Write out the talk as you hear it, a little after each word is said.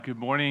Good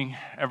morning,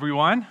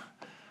 everyone.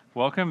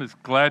 Welcome. It's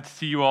glad to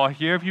see you all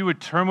here. If you would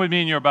turn with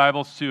me in your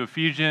Bibles to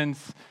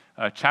Ephesians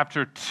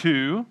chapter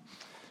 2.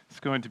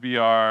 It's going to be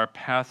our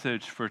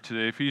passage for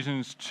today.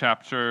 Ephesians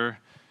chapter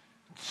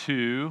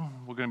 2.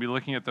 We're going to be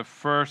looking at the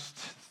first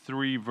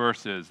three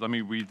verses. Let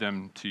me read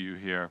them to you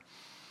here.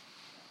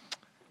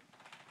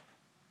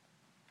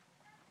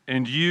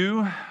 And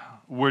you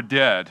were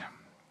dead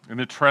in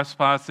the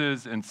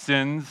trespasses and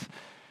sins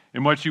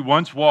in which you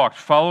once walked,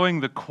 following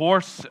the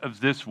course of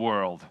this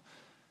world,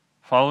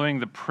 following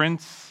the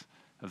prince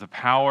of the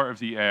power of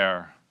the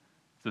air,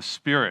 the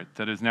spirit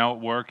that is now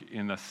at work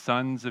in the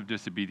sons of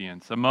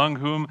disobedience, among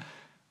whom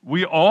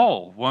we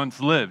all once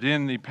lived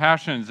in the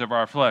passions of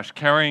our flesh,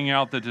 carrying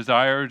out the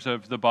desires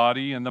of the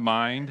body and the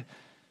mind,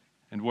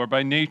 and were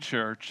by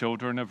nature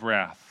children of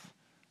wrath,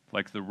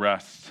 like the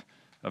rest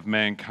of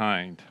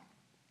mankind.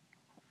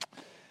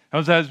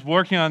 As I was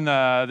working on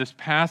this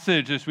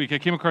passage this week, I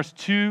came across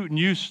two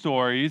news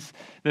stories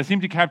that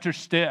seem to capture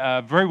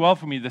very well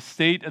for me the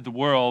state of the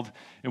world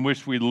in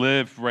which we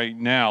live right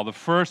now. The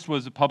first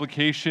was a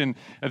publication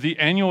of the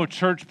annual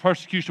Church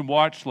Persecution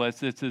Watch List.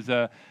 This is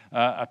a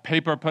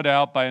paper put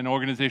out by an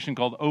organization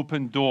called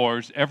Open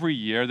Doors every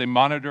year. They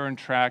monitor and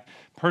track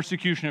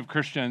persecution of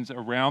Christians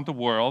around the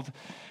world.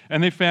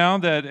 And they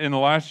found that in the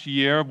last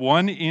year,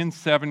 1 in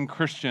 7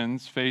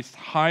 Christians faced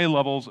high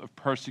levels of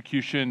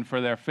persecution for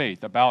their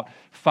faith. About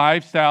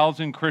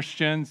 5,000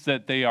 Christians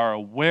that they are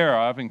aware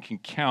of and can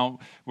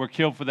count were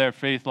killed for their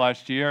faith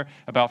last year.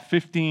 About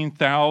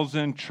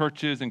 15,000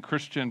 churches and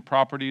Christian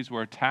properties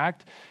were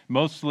attacked,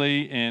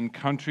 mostly in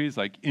countries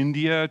like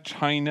India,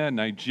 China,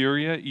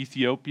 Nigeria,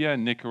 Ethiopia,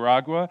 and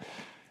Nicaragua.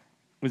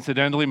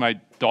 Incidentally, my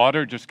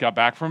daughter just got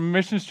back from a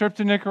missions trip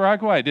to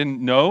Nicaragua. I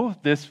didn't know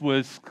this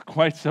was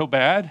quite so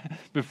bad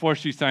before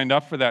she signed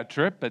up for that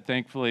trip, but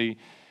thankfully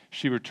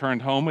she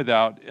returned home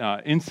without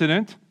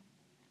incident.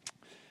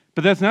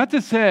 But that's not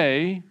to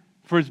say,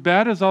 for as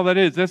bad as all that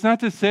is, that's not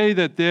to say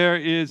that there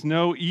is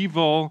no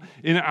evil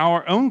in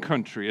our own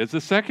country. As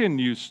the second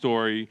news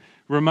story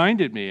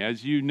reminded me,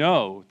 as you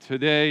know,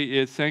 today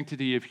is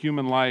Sanctity of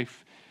Human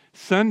Life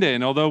Sunday,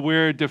 and although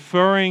we're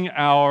deferring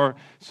our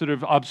sort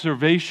of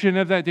observation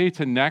of that day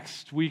to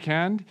next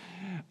weekend,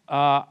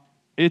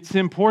 it's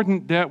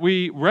important that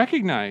we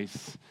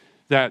recognize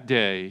that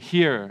day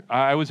here.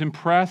 I was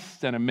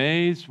impressed and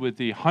amazed with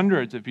the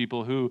hundreds of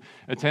people who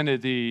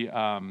attended the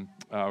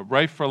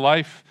Right for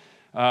Life,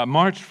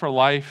 March for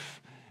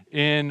Life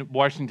in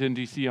Washington,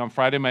 D.C. on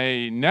Friday.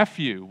 My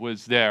nephew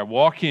was there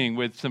walking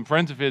with some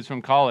friends of his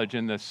from college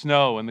in the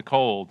snow and the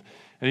cold.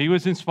 And he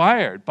was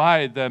inspired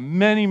by the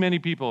many, many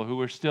people who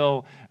were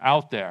still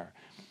out there.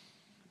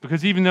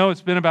 Because even though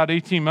it's been about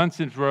 18 months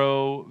since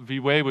Roe v.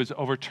 Wade was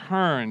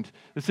overturned,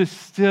 this is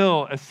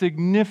still a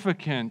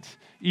significant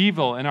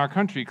evil in our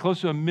country. Close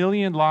to 1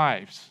 million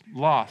lives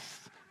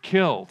lost,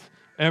 killed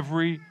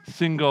every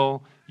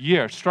single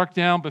year, struck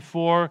down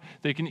before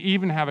they can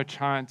even have a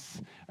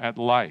chance at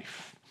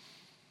life.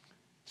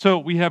 So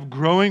we have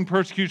growing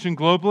persecution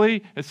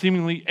globally, a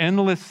seemingly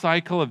endless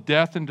cycle of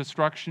death and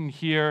destruction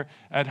here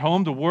at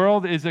home. The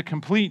world is a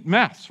complete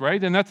mess,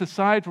 right? And that's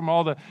aside from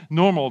all the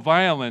normal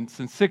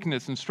violence and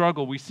sickness and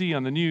struggle we see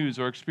on the news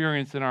or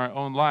experience in our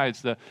own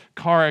lives, the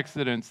car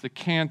accidents, the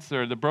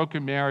cancer, the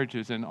broken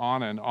marriages, and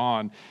on and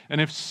on.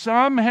 And if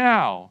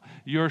somehow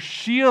you're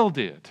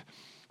shielded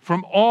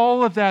from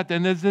all of that,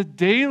 then there's a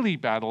daily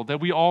battle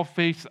that we all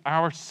face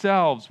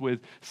ourselves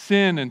with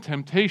sin and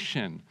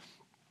temptation.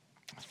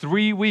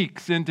 3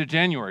 weeks into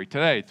January,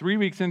 today, 3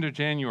 weeks into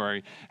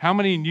January, how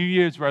many New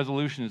Year's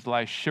resolutions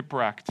lie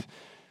shipwrecked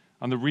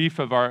on the reef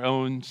of our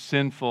own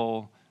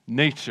sinful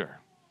nature?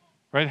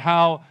 Right?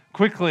 How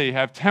quickly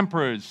have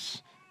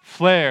tempers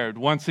flared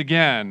once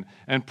again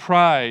and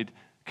pride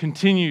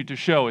continued to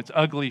show its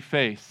ugly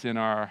face in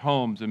our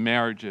homes and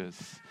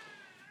marriages?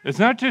 It's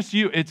not just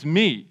you, it's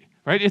me.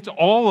 Right? It's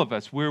all of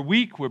us. We're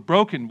weak, we're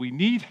broken, we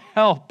need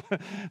help.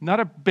 Not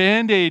a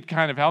Band-Aid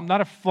kind of help,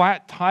 not a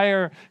flat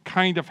tire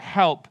kind of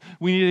help.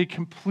 We need a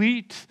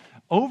complete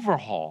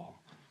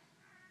overhaul.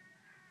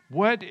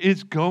 What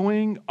is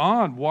going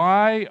on?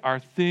 Why are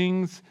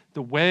things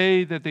the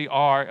way that they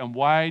are, and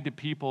why do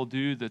people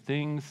do the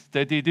things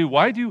that they do?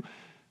 Why do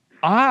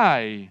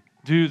I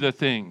do the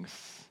things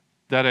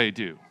that I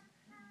do?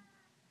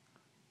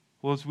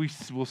 Well, as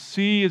we'll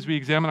see as we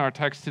examine our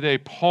text today,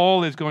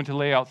 Paul is going to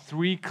lay out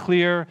 3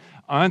 clear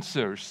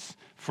answers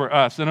for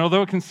us. And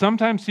although it can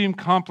sometimes seem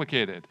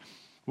complicated,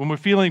 when we're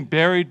feeling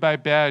buried by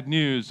bad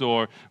news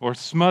or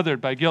smothered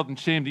by guilt and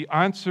shame, the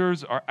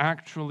answers are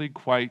actually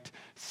quite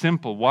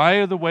simple. Why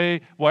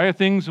are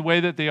things the way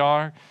that they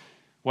are?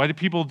 Why do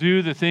people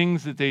do the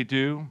things that they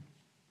do?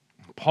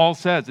 Paul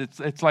says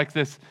it's like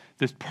this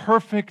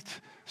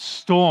perfect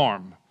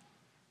storm,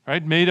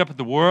 right? Made up of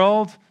the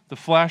world, the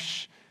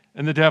flesh,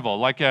 and the devil,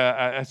 like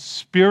a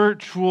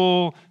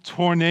spiritual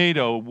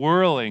tornado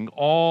whirling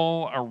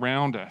all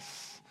around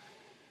us.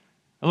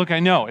 Look,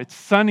 I know it's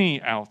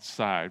sunny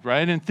outside,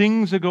 right? And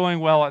things are going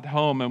well at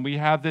home, and we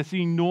have this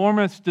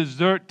enormous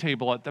dessert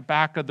table at the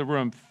back of the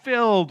room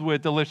filled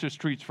with delicious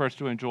treats for us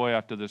to enjoy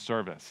after the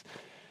service.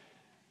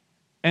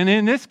 And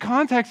in this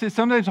context, it's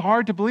sometimes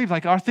hard to believe,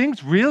 like, are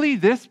things really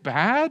this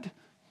bad?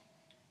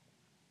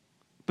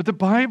 But the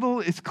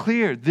Bible is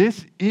clear.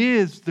 This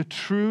is the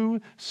true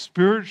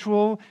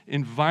spiritual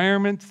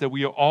environment that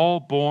we are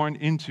all born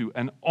into,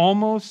 an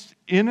almost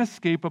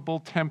inescapable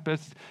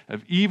tempest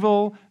of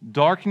evil,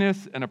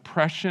 darkness, and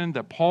oppression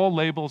that Paul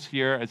labels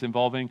here as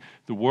involving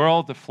the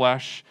world, the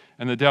flesh,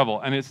 and the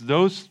devil. And it's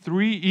those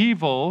three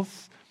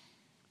evils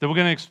that we're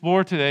going to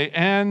explore today,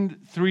 and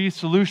three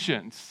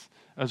solutions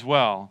as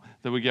well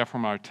that we get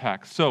from our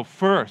text. So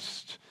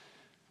first,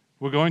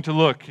 we're going to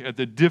look at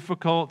the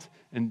difficult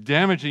and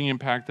damaging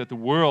impact that the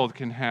world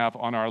can have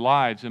on our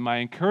lives. And my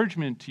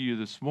encouragement to you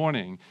this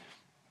morning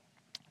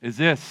is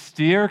this: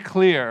 steer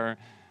clear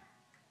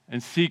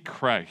and seek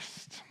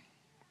Christ.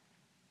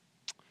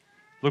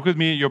 Look with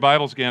me at your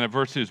Bibles again at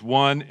verses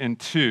 1 and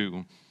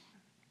 2.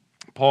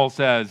 Paul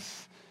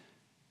says,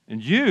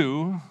 "And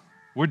you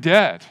were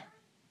dead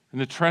in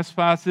the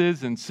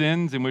trespasses and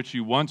sins in which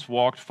you once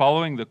walked,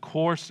 following the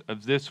course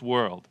of this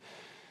world."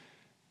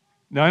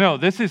 Now, I know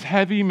this is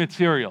heavy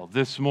material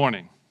this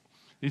morning.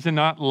 These are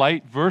not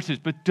light verses,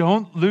 but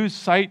don't lose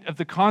sight of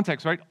the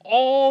context, right?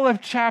 All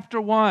of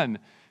chapter 1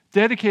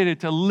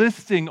 dedicated to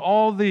listing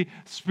all the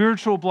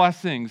spiritual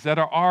blessings that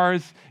are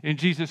ours in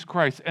Jesus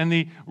Christ. And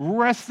the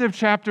rest of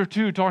chapter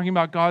 2 talking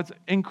about God's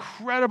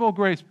incredible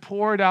grace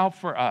poured out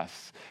for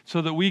us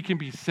so that we can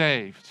be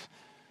saved,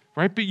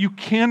 right? But you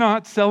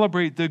cannot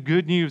celebrate the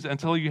good news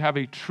until you have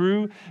a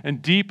true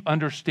and deep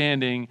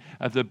understanding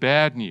of the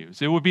bad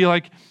news. It would be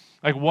like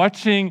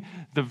watching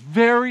the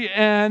very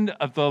end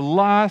of the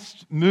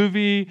last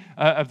movie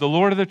of the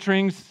Lord of the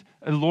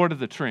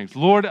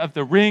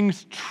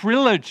Rings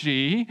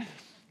trilogy.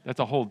 That's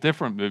a whole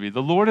different movie.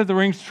 The Lord of the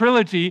Rings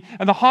trilogy,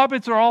 and the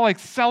hobbits are all like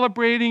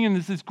celebrating, and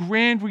there's this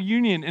grand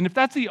reunion. And if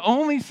that's the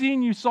only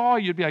scene you saw,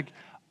 you'd be like,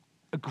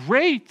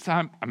 great,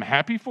 I'm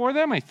happy for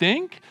them, I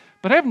think,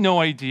 but I have no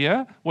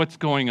idea what's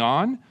going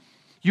on.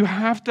 You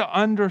have to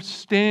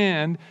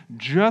understand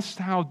just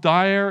how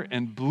dire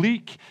and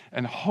bleak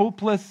and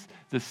hopeless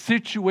the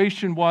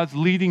situation was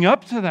leading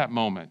up to that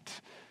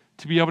moment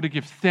to be able to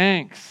give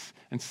thanks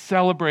and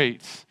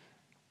celebrate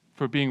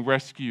for being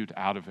rescued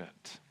out of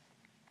it.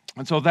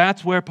 And so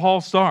that's where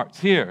Paul starts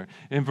here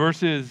in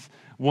verses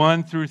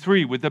 1 through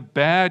 3 with the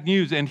bad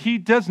news. And he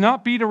does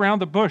not beat around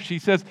the bush. He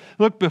says,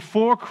 look,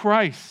 before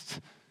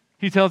Christ,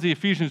 he tells the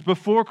Ephesians,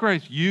 before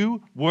Christ,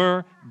 you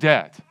were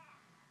dead.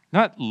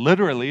 Not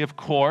literally, of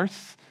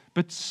course,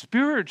 but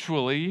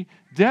spiritually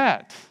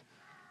dead.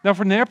 Now,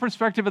 from their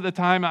perspective at the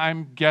time,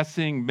 I'm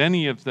guessing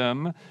many of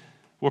them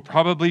were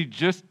probably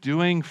just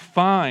doing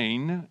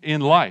fine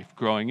in life,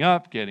 growing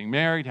up, getting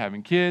married,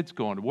 having kids,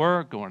 going to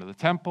work, going to the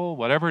temple,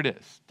 whatever it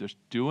is, just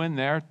doing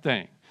their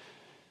thing.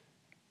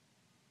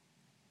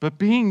 But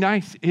being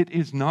nice, it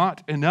is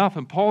not enough.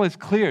 And Paul is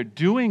clear.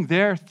 Doing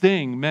their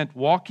thing meant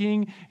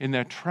walking in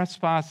their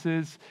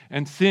trespasses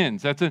and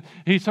sins.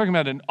 He's talking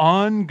about an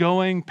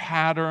ongoing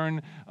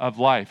pattern of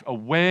life, a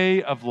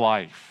way of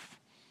life.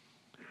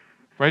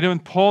 Right?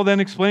 And Paul then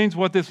explains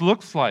what this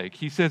looks like.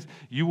 He says,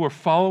 you were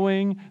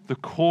following the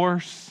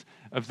course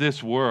of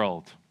this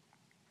world.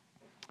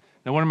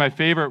 Now, one of my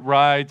favorite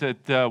rides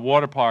at the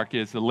water park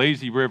is the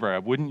lazy river.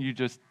 Wouldn't you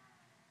just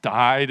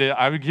die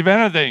I would give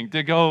anything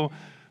to go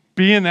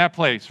be in that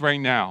place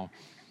right now.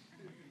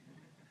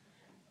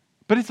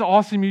 But it's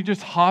awesome. You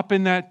just hop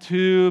in that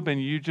tube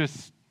and you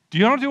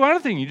don't do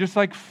anything. You just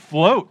like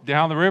float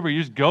down the river.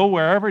 You just go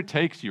wherever it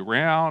takes you,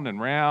 round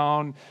and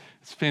round.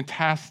 It's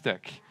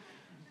fantastic.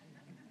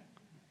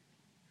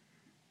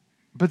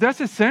 But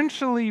that's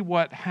essentially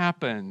what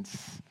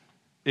happens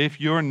if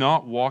you're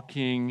not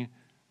walking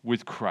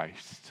with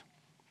Christ.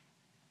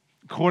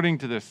 According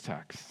to this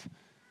text,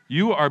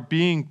 you are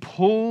being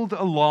pulled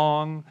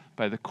along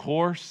by the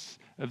course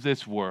of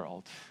this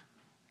world.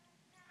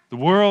 The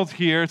world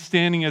here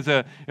standing as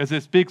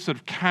this big sort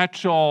of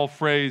catch-all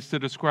phrase to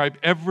describe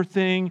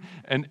everything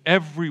and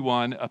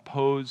everyone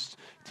opposed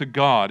to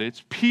God.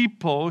 It's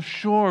people,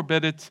 sure,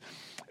 but it's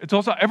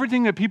also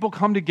everything that people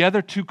come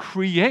together to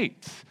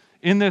create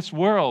in this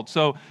world.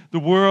 So the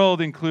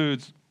world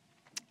includes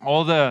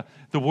all the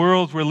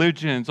world's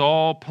religions,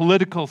 all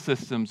political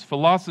systems,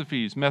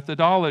 philosophies,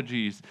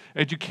 methodologies,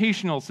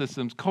 educational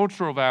systems,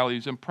 cultural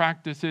values, and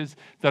practices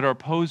that are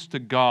opposed to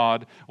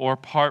God or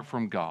apart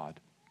from God.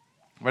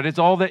 Right? It's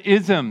all the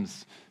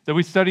isms that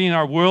we study in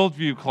our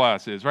worldview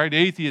classes, right?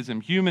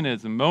 Atheism,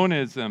 humanism,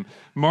 monism,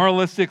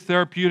 moralistic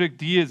therapeutic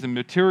deism,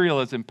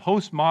 materialism,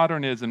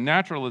 postmodernism,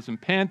 naturalism,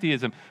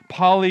 pantheism,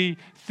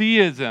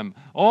 polytheism,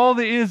 all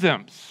the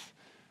isms.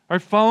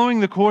 Right?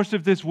 Following the course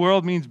of this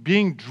world means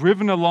being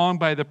driven along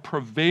by the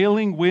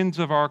prevailing winds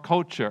of our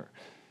culture.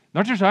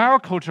 Not just our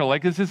culture,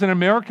 like this is an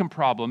American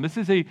problem. This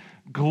is a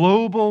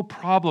global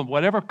problem,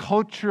 whatever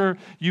culture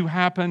you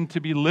happen to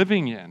be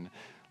living in.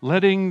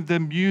 Letting the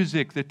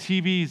music, the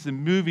TVs, the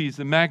movies,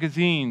 the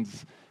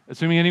magazines,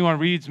 assuming anyone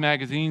reads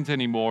magazines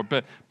anymore,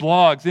 but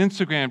blogs,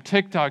 Instagram,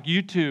 TikTok,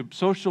 YouTube,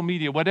 social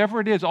media, whatever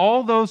it is,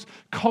 all those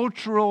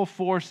cultural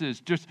forces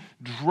just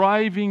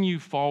driving you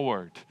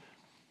forward,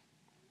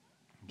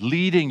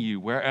 leading you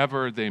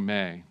wherever they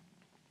may.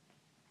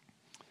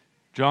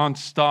 John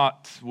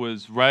Stott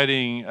was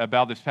writing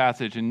about this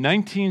passage in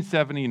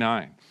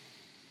 1979.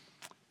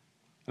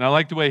 And I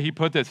like the way he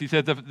put this. He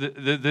said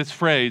this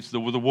phrase, the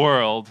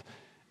world,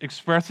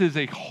 expresses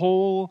a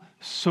whole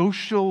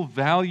social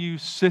value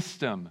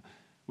system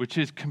which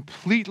is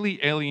completely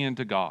alien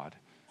to God.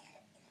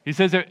 He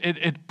says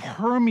it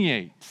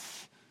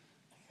permeates,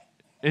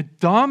 it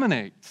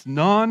dominates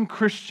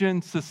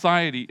non-Christian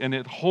society, and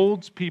it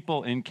holds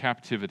people in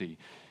captivity.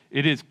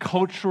 It is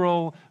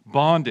cultural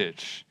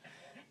bondage.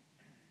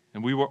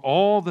 And we were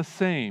all the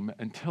same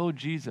until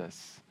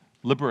Jesus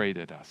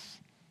liberated us.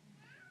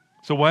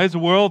 So why is the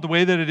world the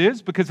way that it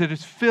is? Because it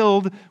is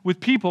filled with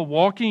people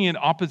walking in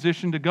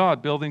opposition to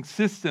God, building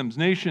systems,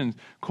 nations,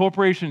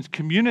 corporations,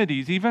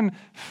 communities, even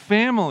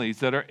families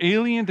that are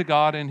alien to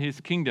God and His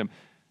kingdom,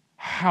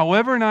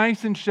 however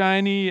nice and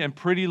shiny and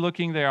pretty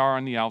looking they are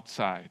on the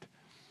outside.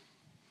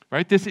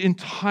 Right? This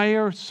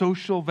entire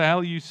social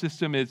value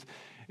system is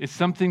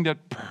something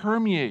that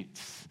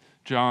permeates,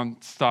 John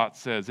Stott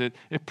says. It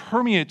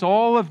permeates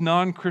all of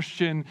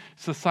non-Christian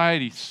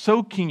society,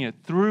 soaking it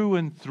through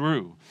and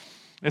through.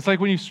 It's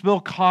like when you spill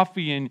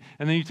coffee and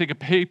then you take a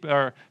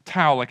paper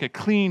towel, like a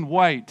clean,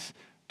 white,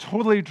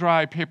 totally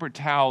dry paper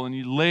towel, and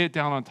you lay it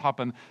down on top,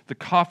 and the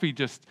coffee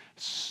just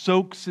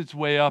soaks its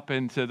way up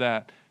into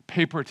that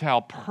paper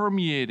towel,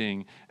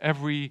 permeating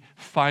every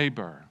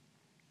fiber.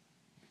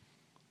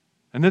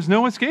 And there's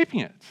no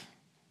escaping it.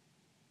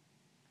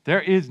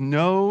 There is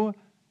no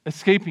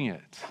escaping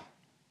it.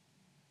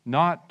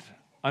 Not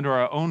under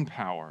our own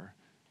power,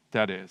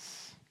 that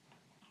is.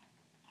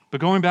 But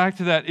going back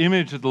to that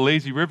image of the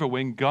lazy river,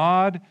 when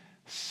God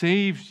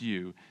saves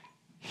you,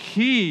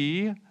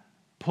 He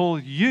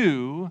pulled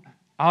you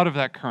out of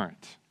that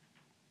current,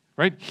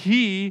 right?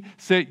 He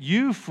set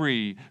you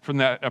free from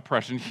that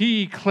oppression.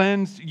 He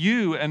cleansed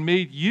you and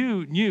made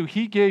you new.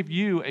 He gave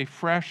you a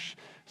fresh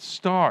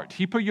start.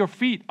 He put your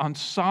feet on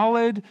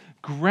solid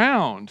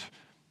ground,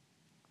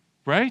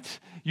 right?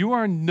 You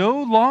are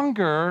no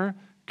longer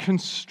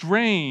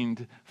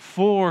constrained,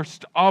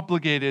 forced,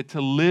 obligated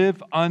to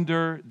live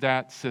under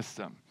that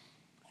system.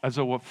 As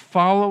a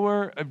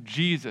follower of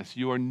Jesus,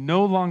 you are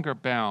no longer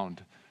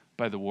bound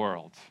by the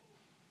world.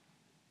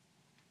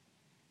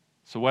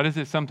 So why does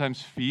it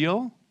sometimes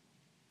feel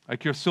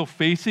like you're still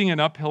facing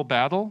an uphill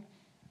battle?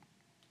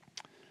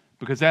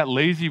 Because that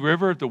lazy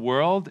river of the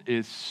world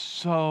is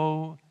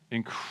so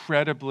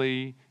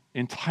incredibly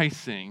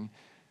enticing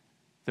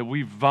that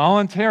we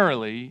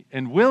voluntarily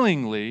and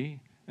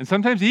willingly and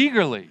sometimes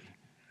eagerly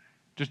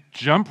just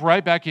jump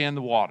right back in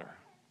the water.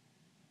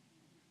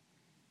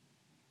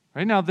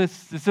 Right now,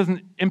 this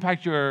doesn't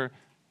impact your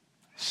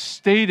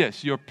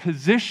status, your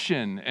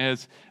position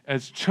as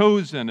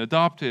chosen,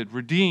 adopted,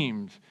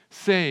 redeemed,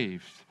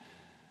 saved.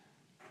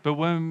 But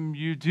when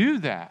you do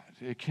that,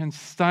 it can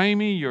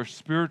stymie your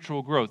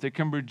spiritual growth. It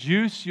can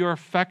reduce your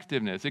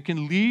effectiveness. It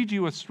can lead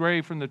you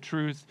astray from the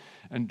truth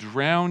and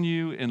drown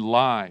you in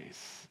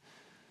lies.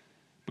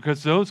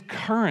 Because those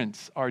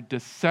currents are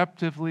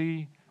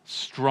deceptively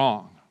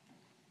strong.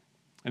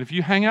 And if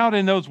you hang out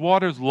in those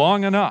waters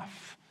long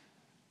enough,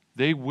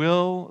 they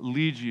will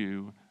lead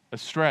you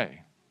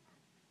astray.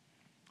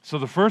 So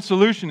the first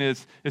solution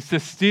is to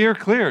steer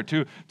clear,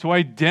 to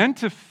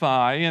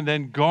identify and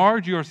then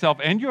guard yourself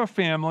and your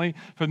family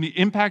from the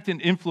impact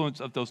and influence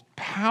of those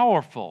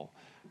powerful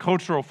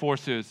cultural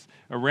forces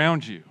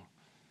around you.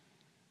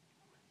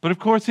 But of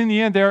course, in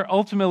the end, there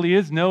ultimately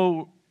is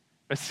no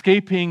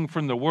escaping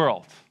from the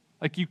world.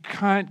 Like, you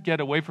can't get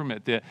away from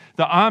it. The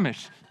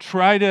Amish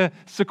try to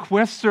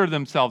sequester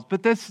themselves,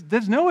 but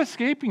there's no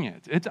escaping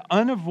it. It's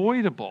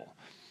unavoidable.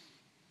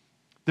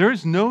 There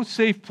is no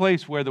safe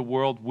place where the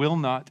world will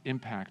not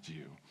impact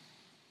you.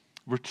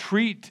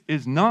 Retreat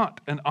is not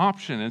an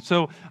option. And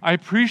so I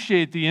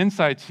appreciate the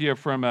insights here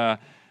from a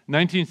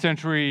 19th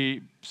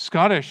century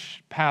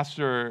Scottish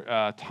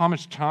pastor,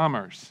 Thomas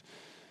Chalmers.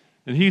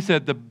 And he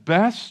said, the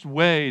best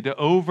way to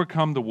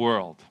overcome the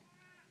world,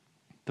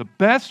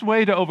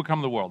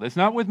 it's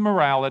not with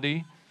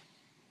morality,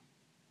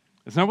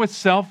 it's not with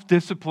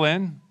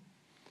self-discipline.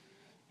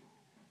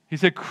 He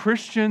said,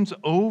 Christians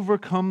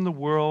overcome the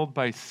world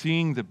by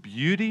seeing the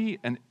beauty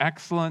and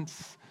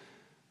excellence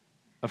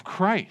of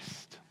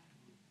Christ.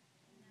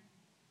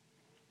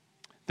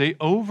 They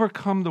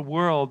overcome the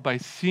world by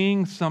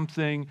seeing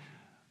something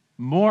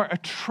more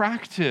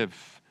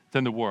attractive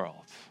than the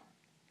world,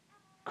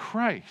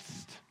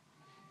 Christ.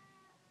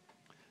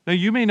 Now,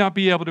 you may not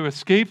be able to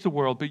escape the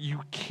world, but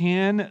you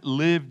can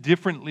live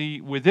differently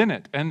within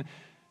it. And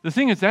the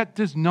thing is, that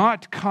does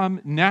not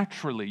come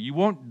naturally. You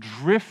won't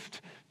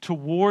drift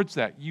towards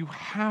that. You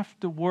have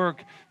to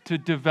work to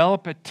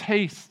develop a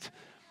taste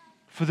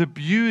for the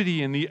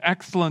beauty and the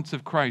excellence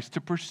of Christ,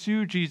 to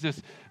pursue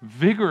Jesus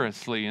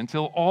vigorously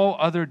until all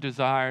other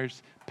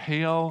desires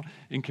pale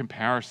in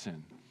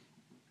comparison.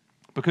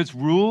 Because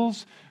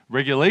rules,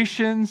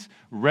 regulations,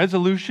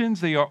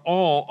 resolutions, they are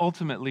all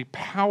ultimately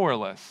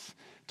powerless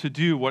to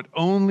do what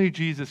only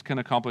Jesus can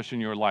accomplish in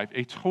your life,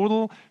 a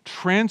total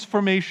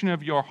transformation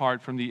of your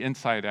heart from the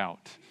inside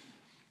out.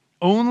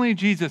 Only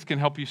Jesus can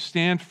help you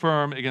stand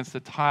firm against the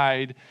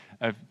tide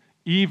of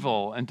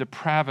evil and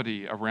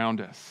depravity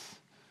around us.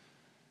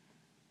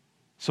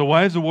 So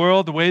why is the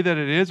world the way that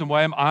it is, and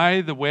why am I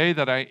the way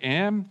that I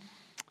am?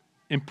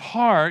 In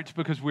part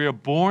because we are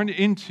born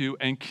into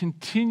and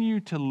continue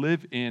to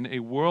live in a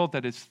world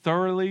that is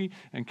thoroughly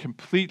and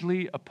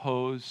completely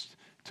opposed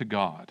to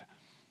God.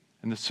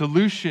 And the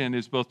solution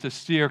is both to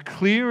steer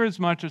clear as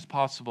much as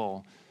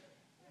possible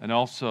and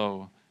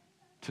also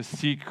to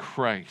seek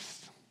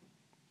Christ.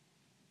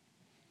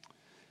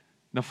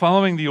 Now,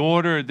 following the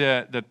order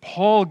that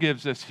Paul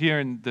gives us here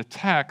in the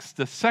text,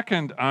 the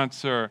second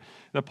answer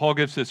that Paul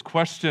gives this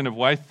question of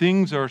why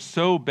things are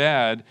so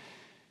bad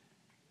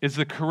is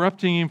the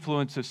corrupting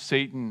influence of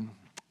Satan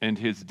and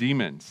his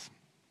demons.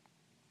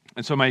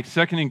 And so my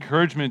second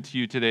encouragement to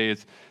you today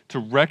is to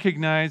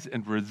recognize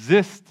and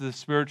resist the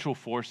spiritual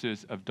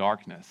forces of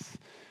darkness.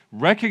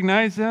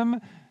 Recognize them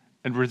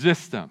and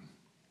resist them.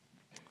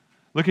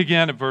 Look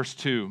again at verse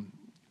 2.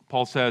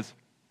 Paul says,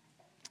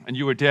 "And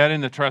you were dead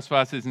in the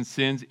trespasses and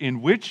sins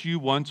in which you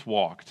once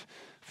walked,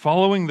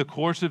 following the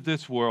course of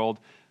this world,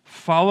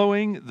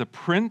 following the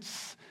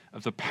prince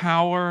of the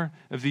power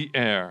of the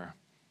air,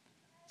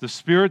 the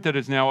spirit that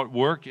is now at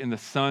work in the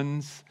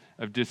sons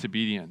of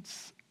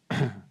disobedience."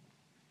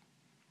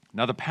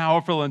 Now, the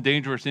powerful and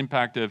dangerous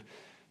impact of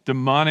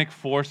demonic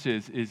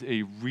forces is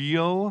a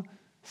real,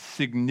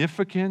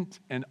 significant,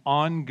 and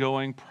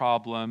ongoing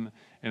problem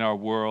in our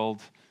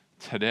world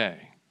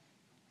today.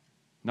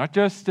 Not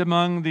just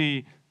among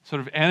the sort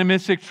of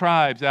animistic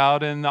tribes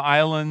out in the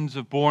islands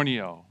of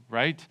Borneo,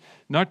 right?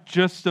 Not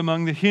just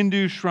among the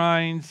Hindu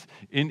shrines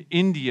in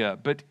India,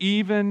 but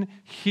even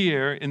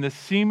here in the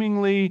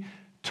seemingly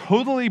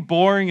totally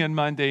boring and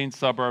mundane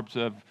suburbs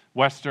of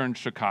Western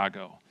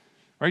Chicago.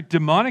 Right?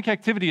 Demonic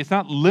activity is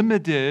not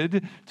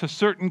limited to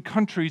certain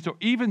countries or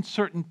even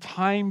certain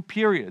time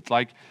periods.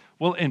 Like,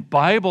 well, in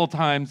Bible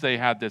times they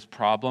had this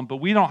problem, but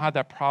we don't have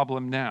that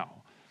problem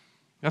now.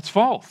 That's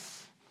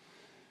false.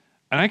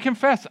 And I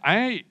confess,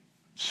 I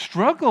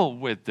struggle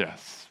with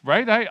this,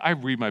 right? I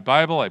read my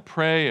Bible, I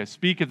pray, I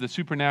speak of the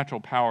supernatural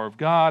power of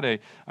God,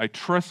 I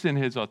trust in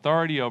His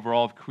authority over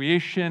all of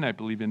creation, I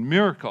believe in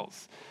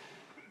miracles.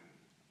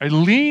 I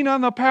lean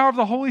on the power of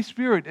the Holy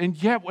Spirit, and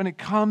yet when it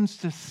comes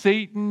to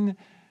Satan,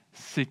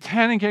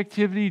 satanic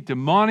activity,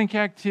 demonic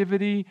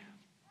activity,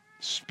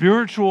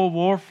 spiritual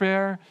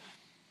warfare,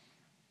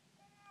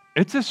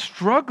 it's a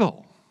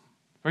struggle,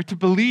 right? To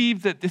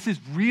believe that this is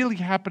really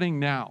happening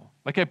now.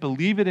 Like, I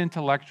believe it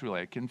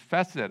intellectually, I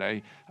confess it,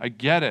 I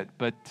get it,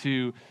 but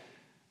to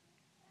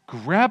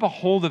grab a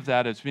hold of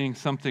that as being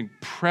something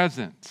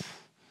present.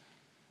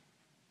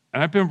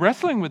 And I've been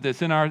wrestling with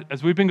this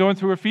as we've been going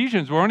through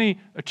Ephesians. We're only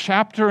a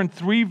chapter and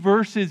 3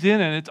 verses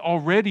in, and it's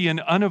already an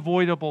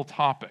unavoidable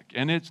topic.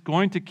 And it's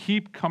going to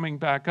keep coming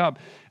back up.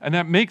 And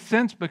that makes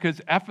sense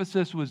because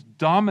Ephesus was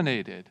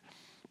dominated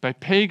by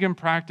pagan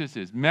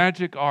practices,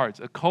 magic arts,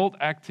 occult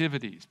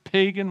activities,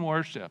 pagan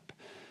worship.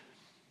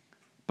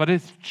 But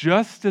it's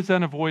just as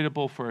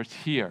unavoidable for us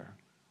here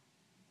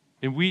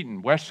in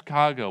Wheaton, West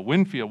Chicago,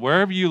 Winfield,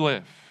 wherever you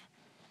live.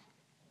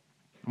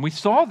 And we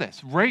saw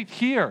this right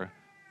here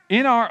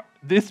in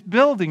this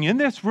building, in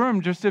this room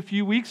just a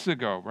few weeks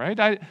ago, right?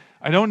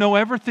 I don't know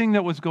everything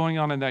that was going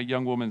on in that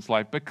young woman's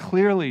life, but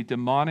clearly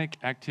demonic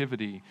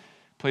activity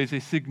plays a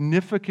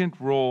significant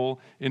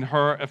role in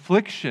her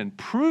affliction,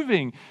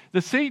 proving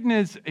that Satan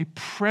is a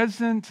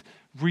present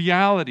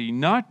reality,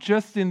 not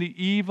just in the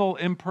evil,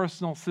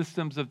 impersonal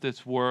systems of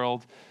this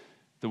world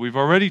that we've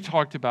already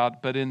talked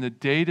about, but in the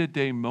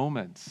day-to-day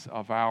moments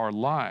of our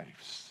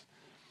lives.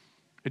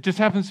 It just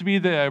happens to be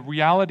the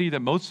reality that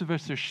most of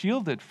us are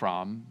shielded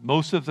from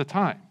most of the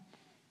time,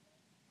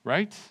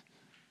 right?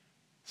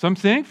 So I'm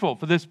thankful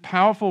for this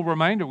powerful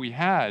reminder we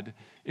had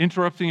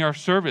interrupting our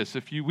service a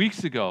few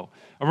weeks ago.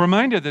 A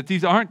reminder that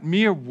these aren't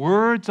mere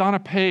words on a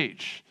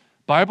page.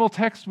 Bible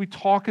text we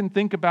talk and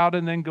think about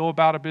and then go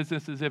about our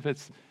business as if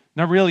it's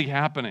not really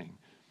happening.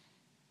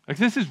 Like,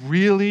 this is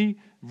really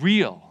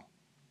real.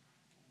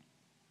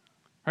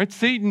 Right?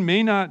 Satan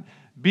may not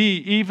be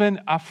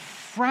even a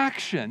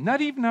fraction,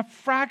 not even a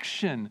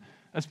fraction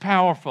as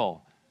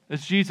powerful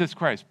as Jesus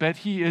Christ, but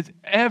he is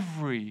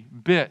every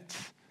bit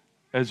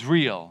as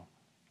real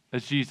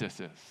as Jesus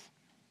is.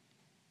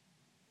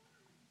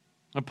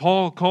 And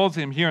Paul calls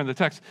him here in the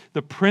text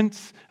the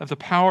prince of the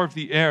power of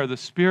the air, the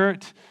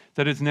spirit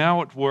that is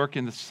now at work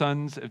in the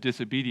sons of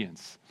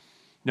disobedience.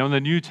 Now, in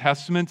the New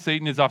Testament,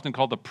 Satan is often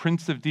called the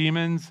prince of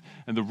demons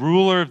and the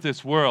ruler of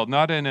this world,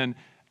 not in an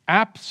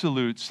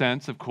absolute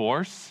sense, of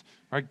course,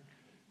 right?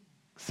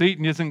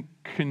 Satan isn't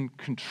in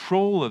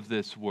control of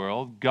this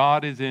world.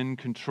 God is in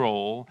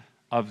control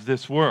of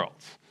this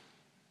world.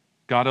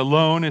 God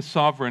alone is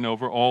sovereign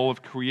over all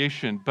of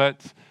creation.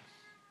 But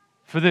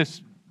for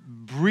this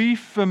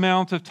brief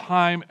amount of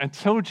time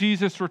until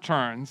Jesus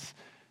returns,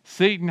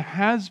 Satan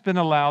has been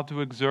allowed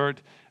to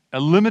exert a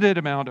limited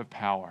amount of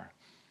power.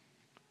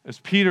 As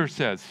Peter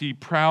says, he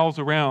prowls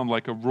around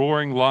like a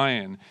roaring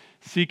lion,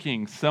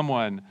 seeking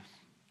someone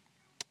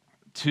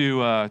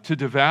to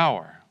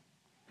devour.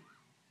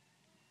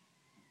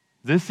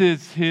 This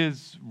is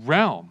his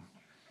realm,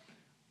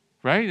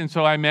 right? And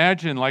so I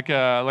imagine like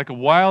a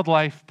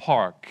wildlife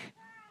park,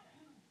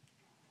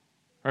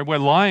 right, where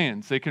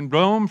lions, they can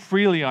roam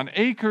freely on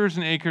acres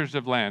and acres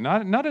of land.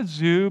 Not a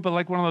zoo, but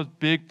like one of those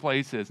big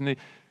places. And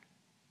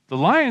the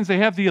lions, they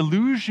have the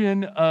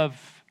illusion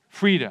of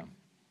freedom,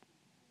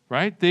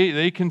 right?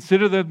 They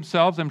consider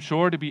themselves, I'm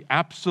sure, to be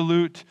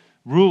absolute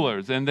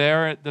rulers, and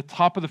they're at the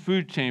top of the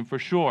food chain for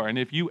sure. And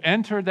if you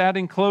enter that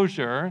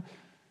enclosure,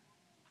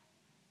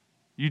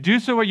 you do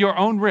so at your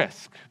own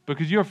risk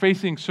because you're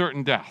facing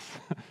certain death.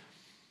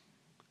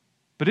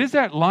 But is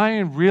that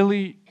lion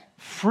really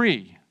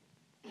free?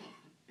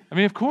 I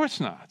mean, of course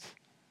not,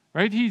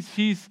 right?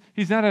 He's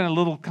not in a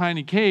little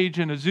tiny cage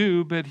in a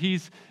zoo, but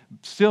he's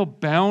still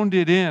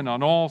bounded in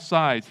on all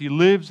sides. He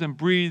lives and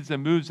breathes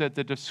and moves at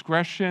the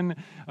discretion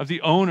of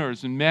the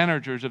owners and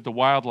managers of the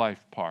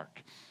wildlife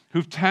park,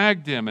 who've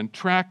tagged him and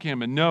track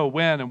him and know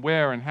when and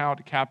where and how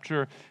to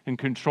capture and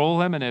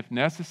control him, and if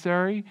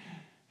necessary,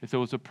 if there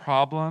was a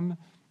problem,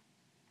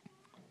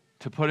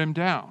 to put him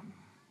down.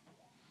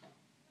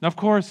 Now, of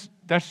course,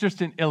 that's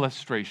just an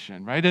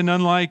illustration, right? And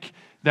unlike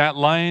that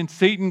lion,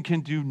 Satan can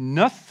do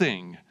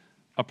nothing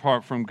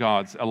apart from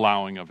God's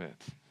allowing of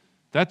it.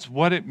 That's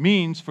what it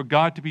means for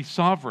God to be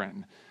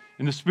sovereign.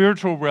 In the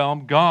spiritual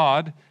realm,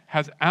 God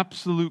has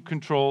absolute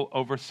control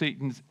over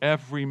Satan's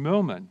every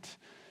movement.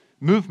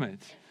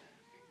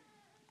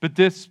 But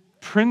this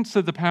prince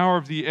of the power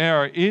of the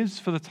air is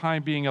for the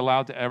time being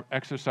allowed to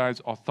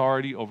exercise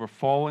authority over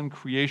fallen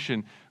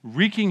creation,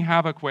 wreaking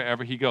havoc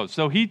wherever he goes.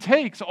 So he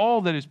takes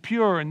all that is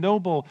pure and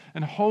noble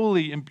and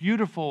holy and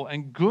beautiful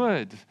and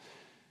good,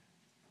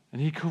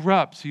 and he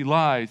corrupts, he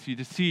lies, he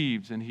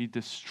deceives, and he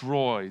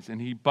destroys,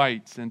 and he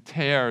bites and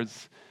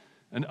tears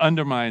and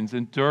undermines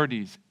and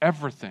dirties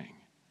everything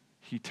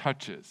he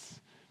touches.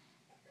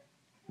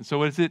 And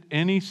so is it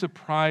any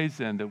surprise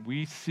then that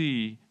we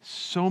see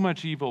so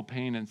much evil,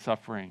 pain, and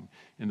suffering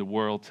in the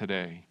world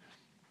today?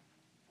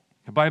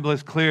 The Bible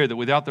is clear that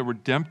without the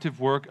redemptive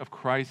work of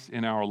Christ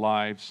in our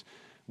lives,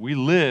 we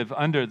live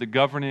under the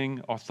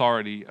governing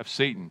authority of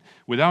Satan.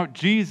 Without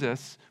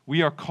Jesus,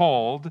 we are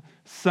called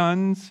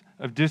sons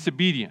of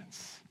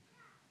disobedience,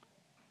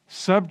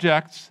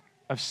 subjects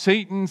of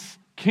Satan's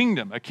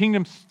kingdom, a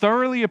kingdom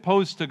thoroughly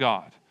opposed to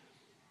God.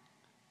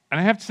 And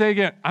I have to say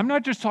again, I'm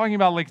not just talking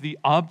about like the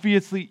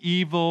obviously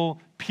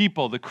evil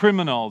people, the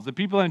criminals, the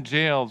people in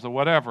jails or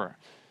whatever.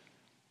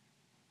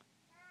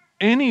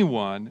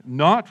 Anyone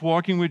not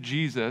walking with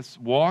Jesus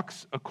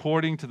walks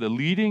according to the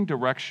leading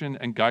direction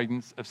and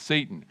guidance of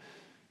Satan.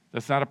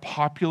 That's not a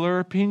popular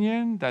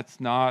opinion. That's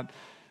not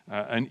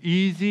an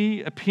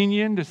easy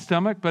opinion to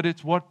stomach, but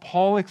it's what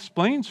Paul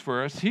explains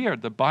for us here.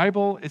 The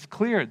Bible is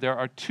clear. There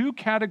are two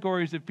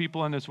categories of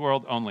people in this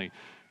world only: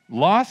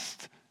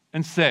 lost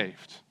and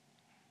saved.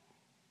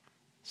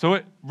 So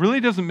it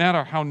really doesn't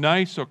matter how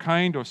nice or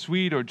kind or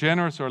sweet or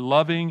generous or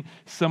loving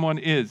someone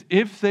is.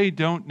 If they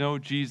don't know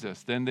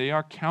Jesus, then they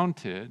are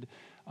counted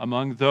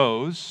among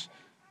those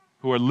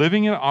who are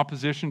living in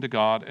opposition to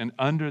God and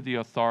under the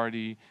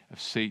authority of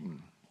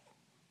Satan.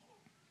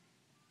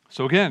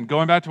 So again,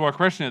 going back to our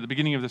question at the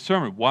beginning of the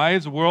sermon, why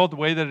is the world the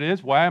way that it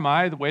is? Why am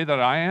I the way that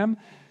I am?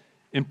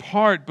 In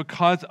part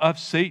because of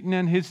Satan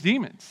and his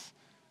demons.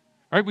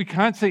 Right? We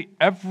can't say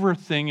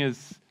everything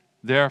is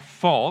their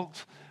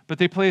fault, but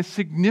they play a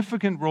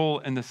significant role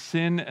in the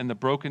sin and the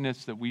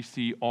brokenness that we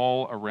see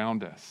all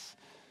around us.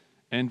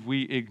 And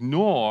we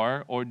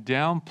ignore or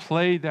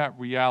downplay that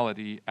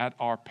reality at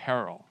our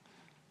peril.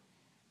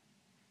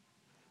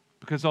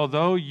 Because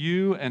although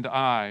you and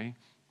I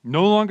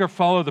no longer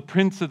follow the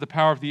prince of the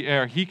power of the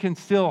air, he can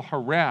still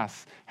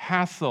harass,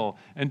 hassle,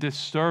 and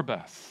disturb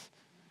us.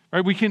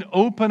 Right? We can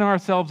open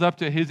ourselves up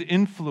to his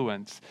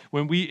influence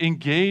when we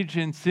engage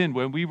in sin,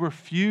 when we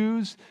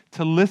refuse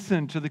to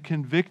listen to the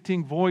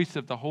convicting voice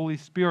of the Holy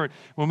Spirit,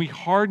 when we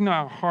harden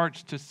our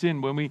hearts to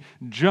sin, when we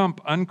jump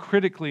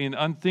uncritically and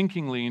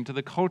unthinkingly into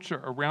the culture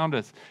around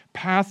us,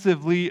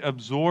 passively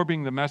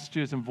absorbing the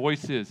messages and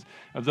voices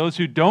of those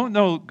who don't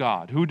know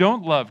God, who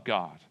don't love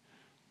God.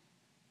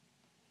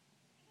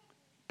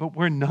 But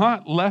we're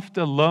not left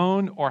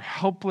alone or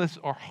helpless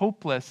or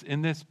hopeless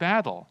in this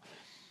battle.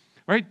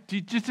 Right?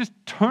 Just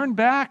turn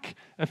back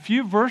a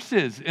few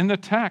verses in the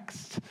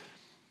text.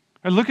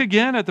 And look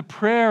again at the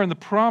prayer and the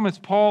promise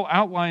Paul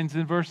outlines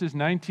in verses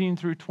 19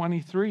 through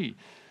 23.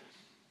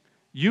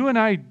 You and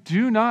I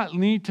do not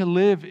need to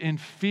live in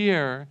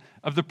fear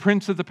of the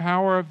prince of the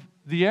power of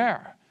the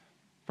air.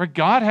 For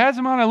God has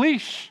him on a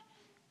leash.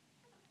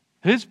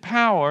 His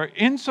power,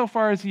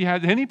 insofar as he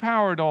has any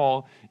power at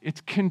all,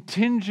 it's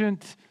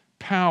contingent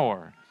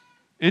power.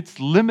 It's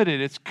limited.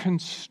 It's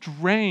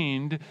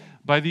constrained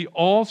by the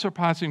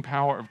all-surpassing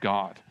power of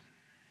God.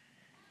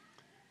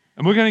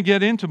 And we're going to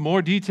get into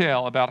more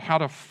detail about how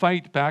to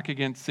fight back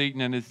against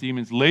Satan and his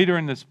demons later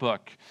in this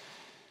book.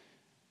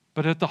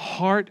 But at the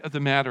heart of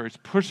the matter is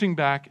pushing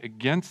back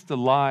against the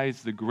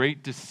lies the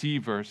great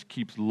deceiver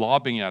keeps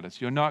lobbing at us.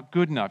 You're not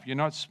good enough. You're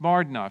not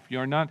smart enough.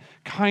 You're not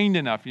kind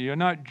enough. You're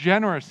not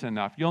generous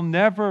enough. You'll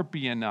never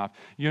be enough.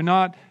 You're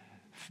not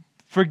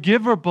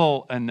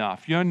forgivable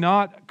enough. You're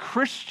not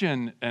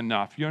Christian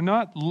enough. You're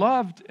not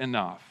loved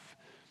enough.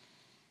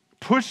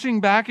 Pushing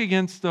back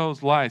against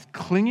those lies,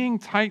 clinging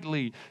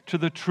tightly to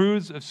the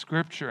truths of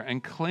Scripture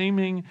and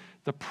claiming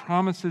the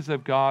promises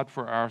of God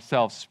for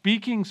ourselves.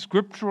 Speaking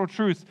scriptural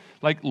truth,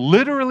 like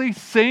literally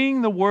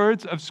saying the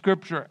words of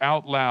Scripture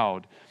out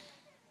loud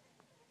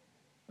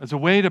as a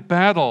way to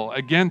battle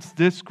against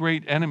this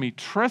great enemy,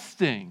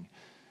 trusting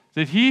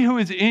that He who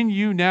is in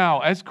you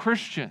now as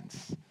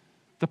Christians,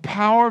 the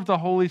power of the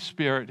Holy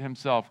Spirit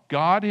Himself,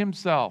 God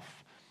Himself,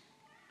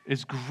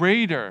 is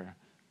greater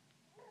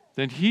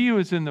than he who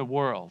is in the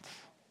world,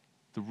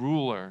 the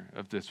ruler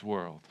of this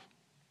world.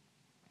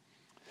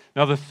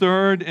 Now, the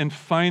third and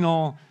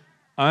final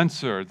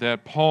answer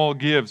that Paul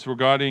gives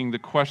regarding the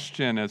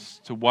question as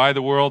to why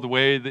the world the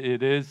way that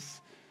it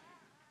is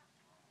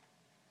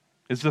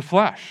the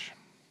flesh.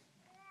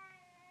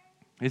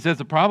 He says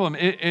the problem,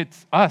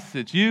 it's us,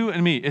 it's you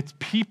and me, it's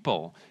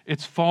people,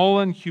 it's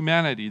fallen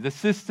humanity. The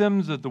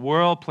systems of the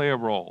world play a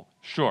role,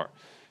 sure.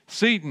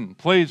 Satan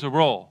plays a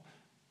role.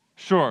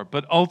 Sure,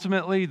 but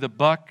ultimately the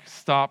buck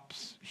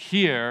stops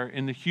here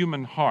in the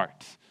human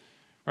heart.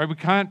 Right? We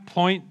can't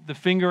point the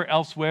finger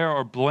elsewhere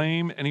or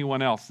blame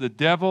anyone else. The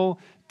devil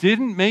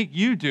didn't make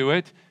you do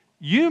it.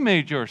 You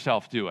made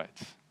yourself do it.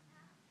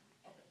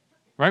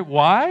 Right?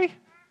 Why?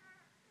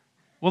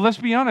 Well, let's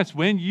be honest.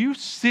 When you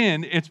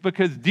sin, it's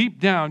because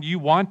deep down you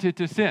wanted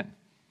to sin.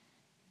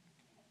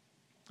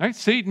 Right?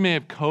 Satan may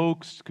have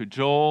coaxed,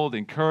 cajoled,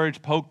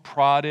 encouraged, poked,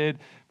 prodded,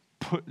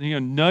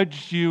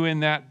 nudged you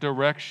in that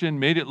direction,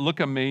 made it look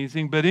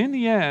amazing. But in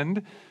the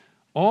end,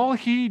 all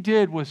he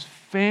did was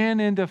fan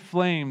into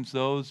flames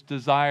those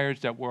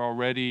desires that were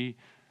already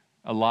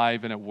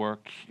alive and at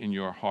work in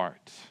your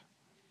heart.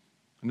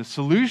 And the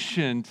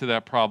solution to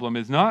that problem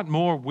is not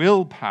more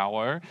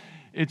willpower,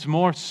 it's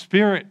more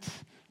spirit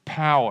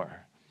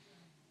power.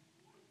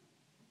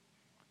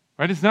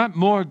 Right? It's not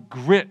more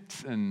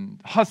grit and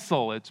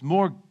hustle, it's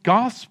more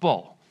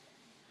gospel.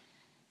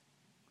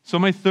 So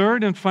my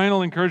third and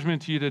final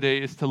encouragement to you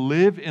today is to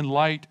live in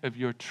light of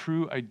your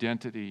true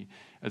identity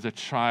as a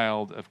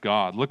child of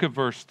God. Look at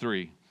verse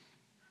 3.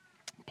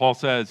 Paul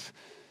says,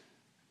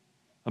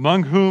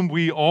 among whom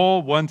we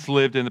all once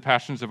lived in the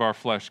passions of our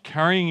flesh,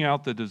 carrying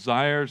out the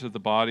desires of the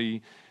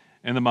body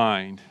and the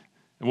mind,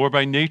 and were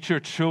by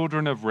nature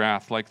children of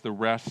wrath like the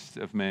rest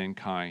of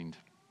mankind.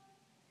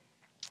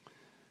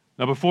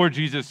 Now before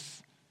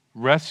Jesus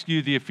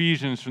rescued the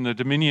Ephesians from the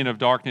dominion of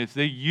darkness,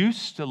 they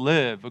used to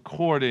live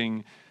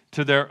according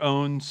to their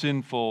own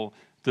sinful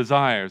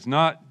desires,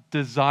 not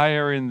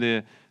desire in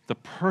the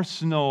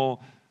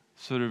personal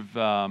sort of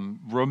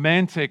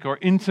romantic or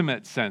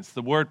intimate sense.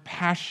 The word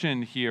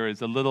passion here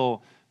is a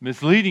little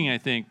misleading, I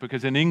think,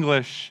 because in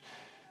English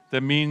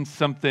that means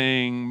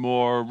something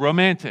more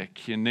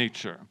romantic in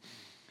nature.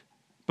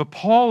 But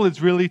Paul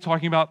is really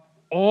talking about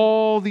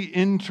all the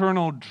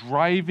internal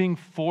driving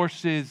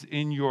forces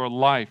in your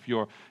life,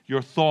 your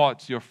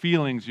thoughts, your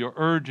feelings, your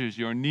urges,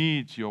 your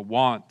needs, your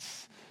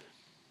wants.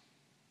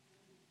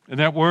 And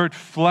that word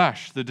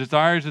flesh, the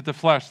desires of the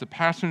flesh, the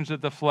passions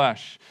of the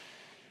flesh,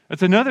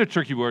 that's another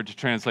tricky word to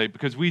translate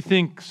because we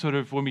think sort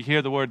of when we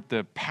hear the word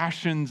the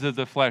passions of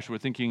the flesh, we're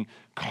thinking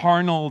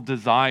carnal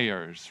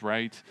desires,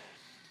 right?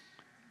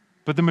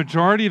 But the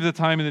majority of the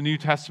time in the New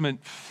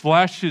Testament,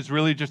 flesh is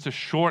really just a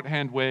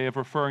shorthand way of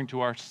referring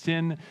to our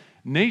sin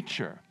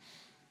nature.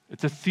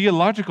 It's a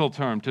theological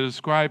term to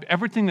describe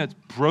everything that's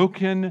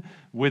broken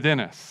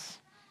within us.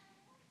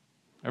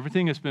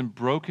 Everything has been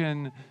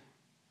broken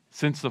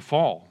since the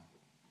fall.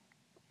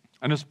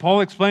 And as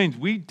Paul explains,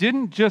 we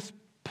didn't just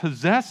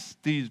possess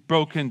these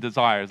broken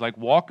desires, like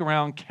walk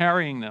around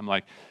carrying them,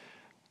 like,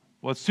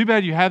 well, it's too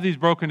bad you have these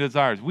broken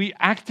desires. We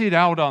acted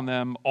out on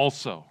them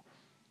also.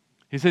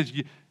 He says,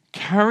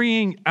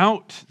 carrying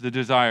out the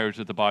desires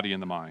of the body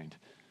and the mind.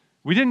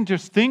 We didn't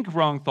just think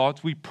wrong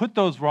thoughts, we put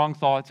those wrong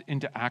thoughts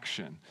into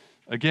action.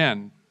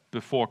 Again,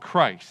 before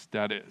Christ,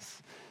 that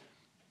is.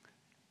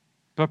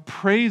 But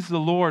praise the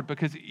Lord,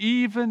 because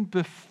even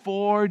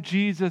before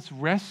Jesus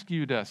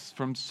rescued us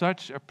from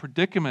such a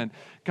predicament,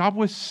 God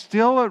was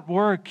still at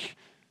work,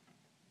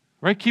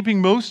 right?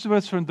 Keeping most of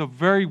us from the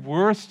very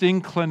worst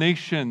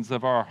inclinations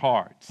of our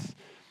hearts.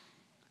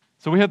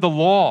 So we have the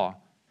law,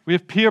 we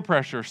have peer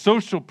pressure,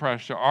 social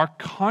pressure, our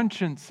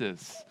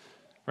consciences,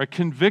 right?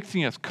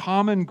 Convicting us,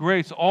 common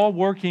grace, all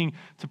working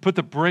to put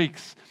the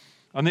brakes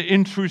on the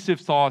intrusive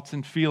thoughts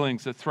and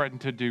feelings that threaten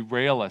to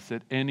derail us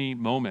at any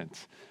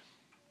moment.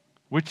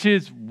 Which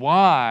is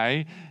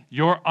why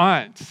your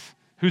aunt,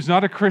 who's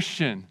not a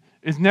Christian,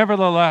 is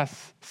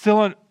nevertheless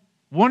still a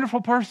wonderful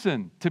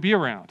person to be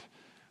around.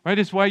 Right?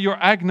 It's why your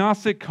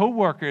agnostic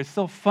coworker is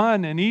still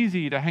fun and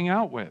easy to hang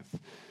out with.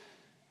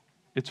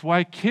 It's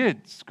why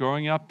kids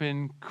growing up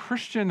in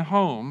Christian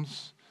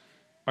homes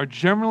are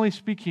generally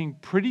speaking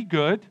pretty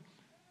good,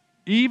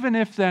 even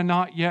if they're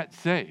not yet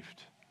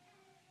saved.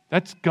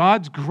 That's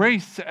God's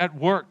grace at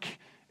work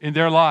in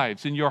their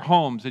lives, in your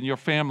homes, in your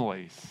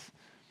families.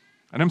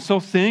 And I'm so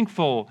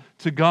thankful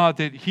to God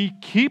that He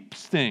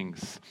keeps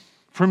things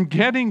from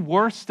getting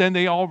worse than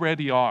they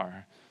already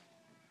are.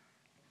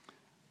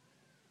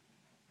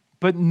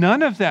 But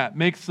none of that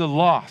makes the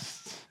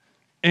lost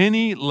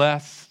any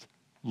less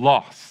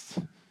lost.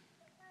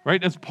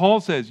 Right? As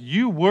Paul says,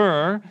 you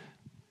were,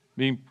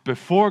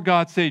 before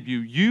God saved you,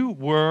 you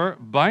were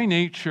by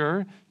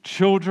nature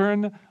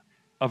children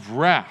of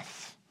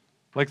wrath,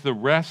 like the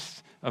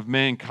rest of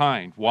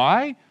mankind.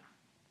 Why?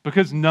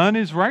 Because none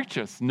is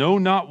righteous, no,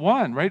 not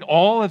one, right?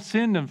 All have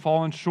sinned and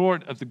fallen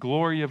short of the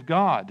glory of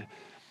God.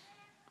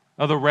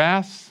 Now, the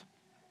wrath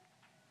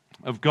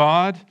of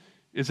God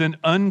is an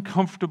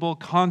uncomfortable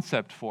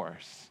concept for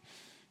us.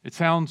 It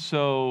sounds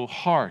so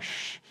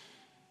harsh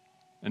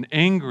and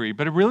angry,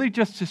 but it really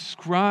just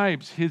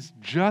describes His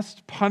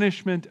just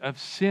punishment of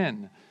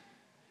sin.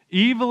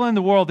 Evil in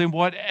the world, in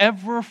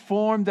whatever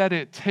form that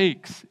it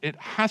takes, it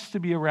has to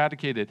be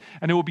eradicated.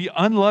 And it will be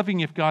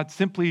unloving if God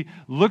simply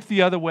looked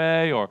the other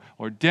way or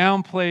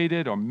downplayed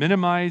it or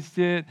minimized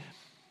it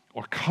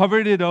or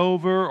covered it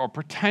over or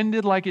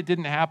pretended like it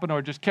didn't happen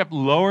or just kept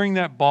lowering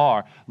that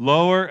bar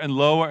lower and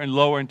lower and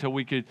lower until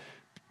we could,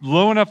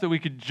 low enough that we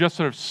could just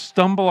sort of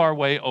stumble our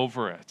way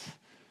over it.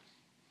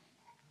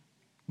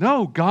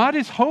 No, God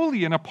is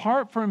holy, and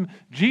apart from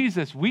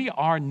Jesus, we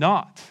are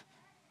not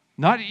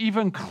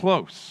even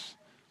close.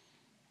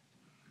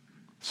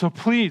 So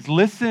please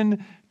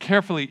listen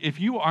carefully. If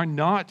you are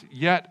not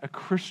yet a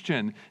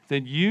Christian,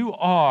 then you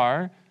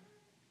are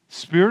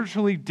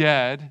spiritually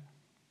dead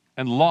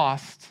and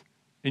lost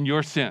in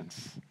your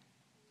sins.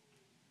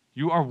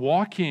 You are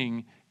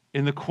walking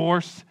in the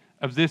course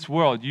of this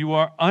world. You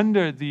are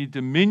under the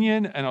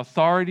dominion and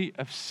authority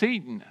of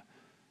Satan.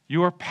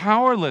 You are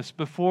powerless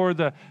before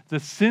the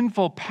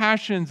sinful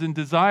passions and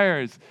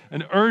desires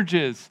and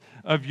urges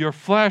of your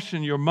flesh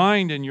and your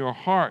mind and your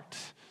heart.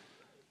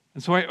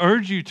 And so I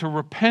urge you to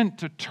repent,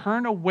 to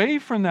turn away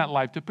from that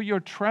life, to put your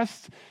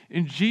trust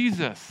in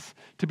Jesus,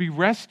 to be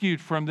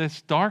rescued from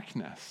this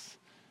darkness.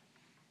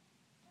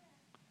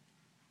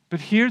 But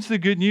here's the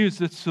good news,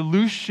 the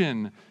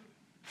solution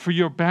for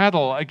your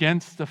battle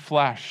against the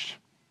flesh.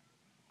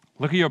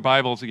 Look at your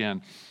Bibles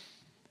again.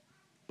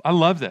 I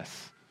love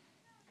this.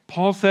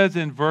 Paul says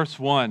in verse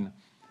 1,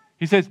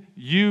 he says,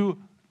 you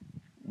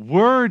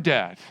were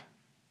dead,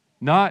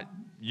 not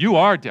you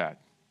are dead.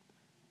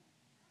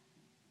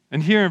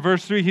 And here in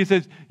verse 3, he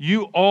says,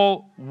 you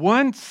all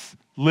once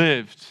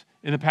lived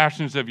in the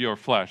passions of your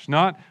flesh,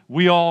 not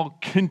we all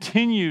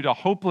continue to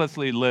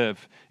hopelessly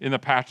live in the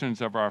passions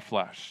of our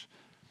flesh.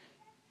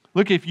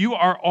 Look, if you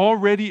are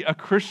already a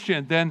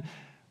Christian, then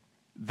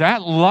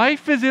that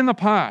life is in the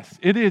past.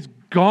 It is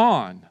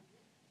gone,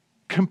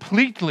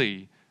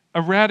 completely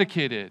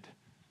eradicated.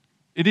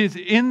 It is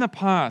in the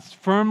past,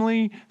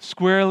 firmly,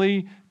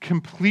 squarely,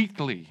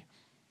 completely.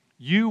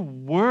 You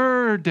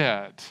were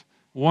dead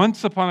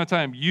once upon a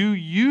time. You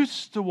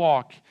used to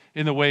walk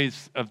in the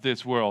ways of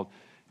this world.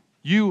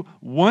 You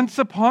once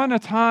upon a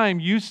time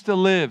used to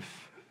live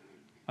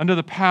under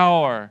the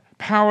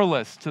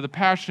powerless to the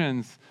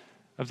passions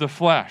of the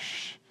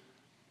flesh.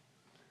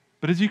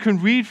 But as you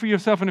can read for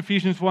yourself in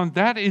Ephesians 1,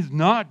 that is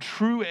not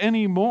true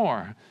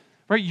anymore.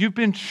 Right? You've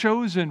been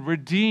chosen,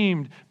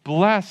 redeemed,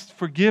 blessed,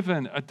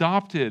 forgiven,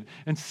 adopted,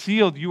 and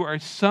sealed. You are a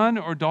son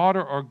or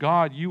daughter or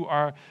God. You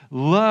are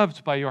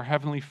loved by your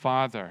heavenly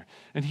Father.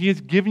 And He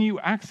has given you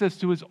access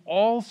to His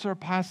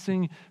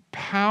all-surpassing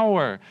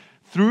power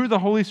through the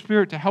Holy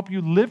Spirit to help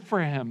you live for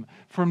Him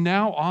from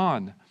now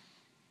on.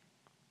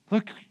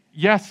 Look,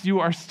 yes, you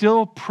are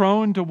still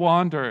prone to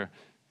wander,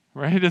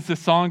 right? As the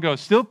song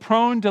goes, still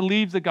prone to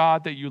leave the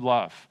God that you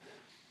love.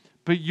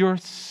 But your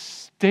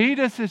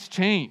status has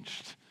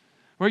changed.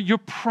 Right? Your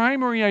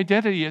primary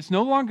identity is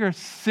no longer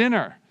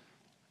sinner,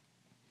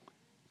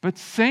 but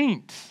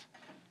saint.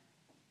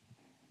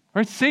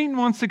 Right? Satan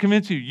wants to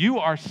convince you you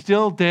are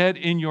still dead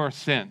in your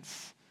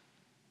sins,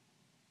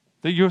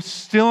 that you're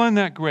still in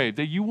that grave,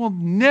 that you will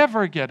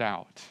never get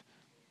out,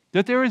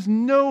 that there is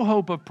no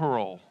hope of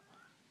parole,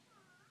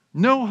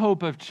 no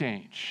hope of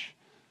change.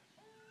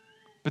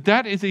 But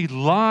that is a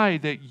lie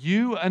that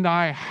you and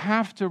I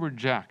have to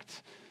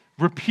reject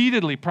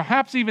repeatedly,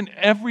 perhaps even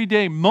every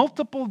day,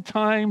 multiple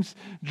times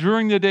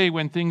during the day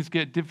when things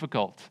get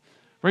difficult.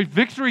 Right?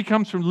 Victory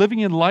comes from living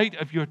in light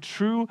of your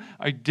true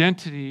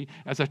identity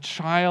as a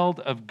child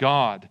of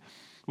God.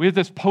 We have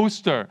this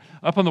poster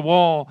up on the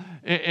wall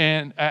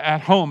and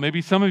at home.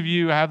 Maybe some of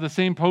you have the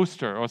same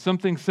poster or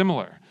something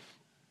similar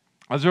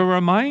as a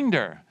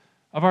reminder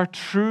of our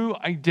true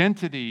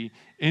identity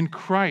in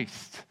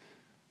Christ.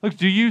 Look,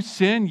 do you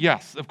sin?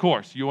 Yes, of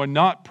course. You are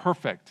not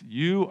perfect.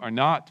 You are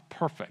not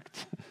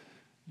perfect.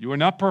 You are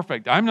not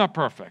perfect. I'm not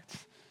perfect.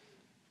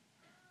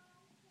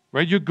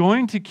 Right? You're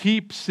going to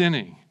keep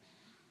sinning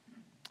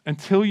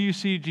until you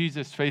see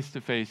Jesus face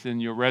to face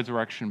in your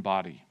resurrection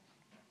body.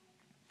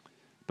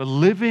 But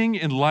living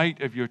in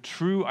light of your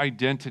true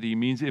identity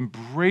means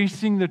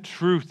embracing the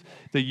truth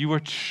that you are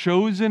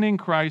chosen in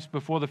Christ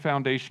before the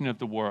foundation of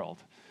the world.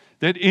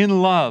 That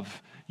in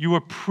love, you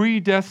are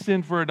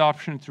predestined for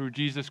adoption through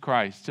Jesus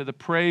Christ to the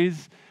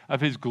praise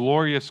of his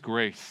glorious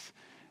grace.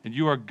 And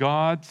you are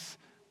God's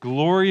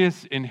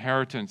glorious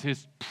inheritance,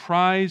 his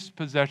prized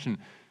possession,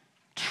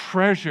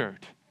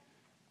 treasured,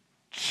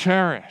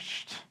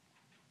 cherished.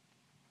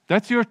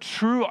 That's your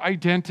true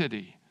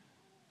identity.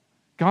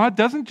 God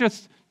doesn't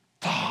just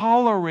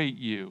tolerate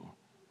you,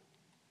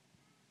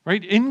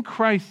 right? In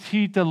Christ,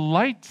 he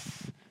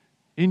delights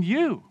in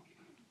you,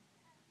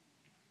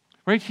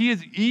 right? He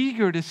is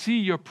eager to see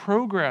your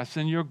progress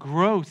and your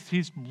growth.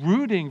 He's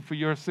rooting for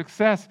your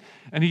success,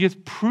 and he has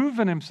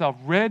proven himself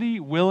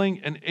ready,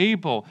 willing, and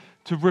able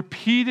to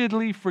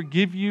repeatedly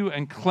forgive you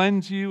and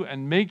cleanse you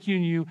and make you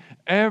new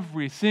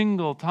every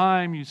single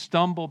time you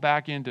stumble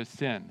back into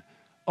sin,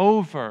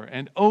 over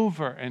and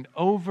over and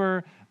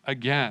over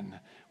again.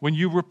 When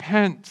you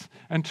repent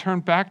and turn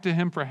back to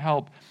him for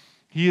help,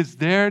 he is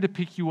there to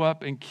pick you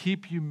up and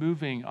keep you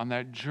moving on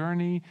that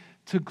journey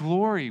to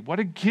glory. What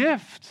a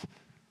gift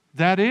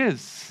that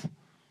is.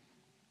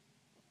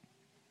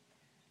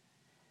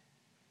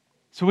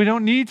 So we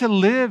don't need to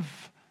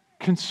live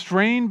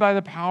constrained by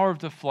the power of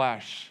the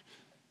flesh,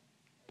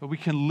 but we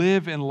can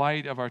live in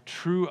light of our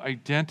true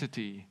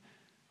identity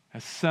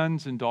as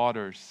sons and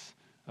daughters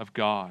of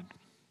God.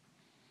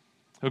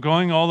 So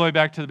going all the way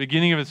back to the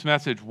beginning of his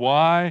message,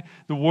 why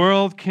the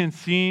world can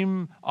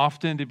seem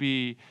often to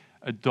be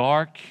a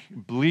dark,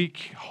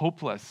 bleak,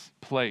 hopeless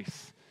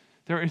place.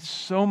 There is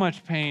so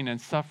much pain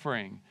and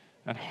suffering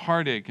and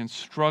heartache and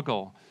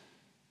struggle.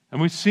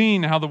 And we've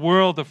seen how the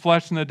world, the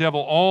flesh, and the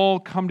devil all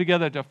come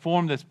together to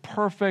form this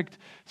perfect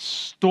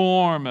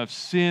storm of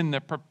sin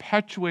that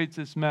perpetuates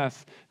this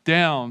mess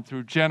down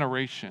through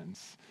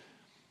generations.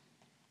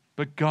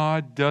 But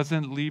God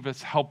doesn't leave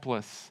us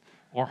helpless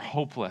or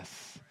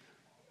hopeless.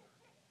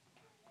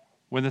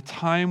 When the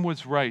time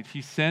was right,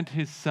 he sent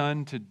his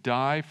son to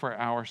die for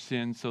our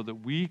sins so that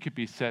we could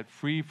be set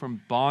free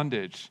from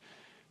bondage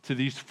to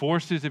these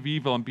forces of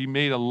evil and be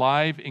made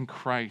alive in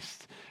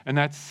Christ. And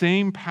that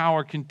same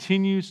power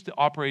continues to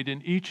operate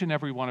in each and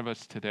every one of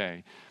us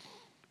today,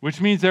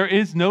 which means there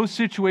is no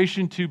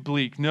situation too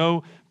bleak,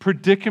 no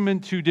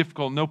predicament too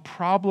difficult, no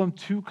problem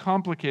too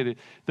complicated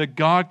that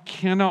God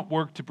cannot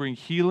work to bring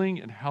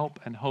healing and help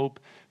and hope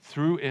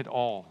through it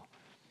all.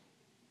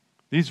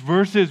 These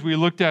verses we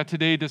looked at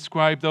today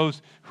describe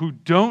those who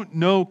don't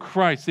know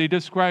Christ. They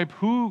describe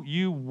who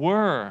you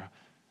were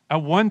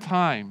at one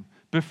time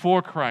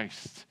before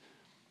Christ,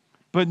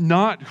 but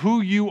not who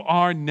you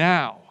are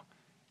now.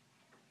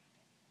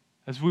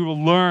 As we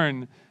will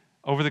learn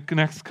over the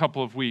next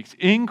couple of weeks,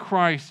 in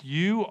Christ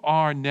you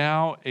are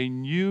now a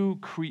new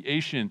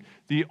creation.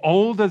 The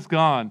old is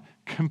gone,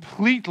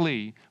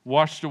 completely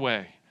washed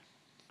away.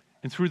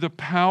 And through the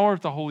power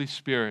of the Holy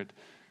Spirit,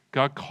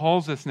 God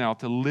calls us now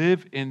to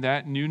live in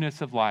that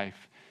newness of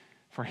life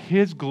for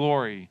his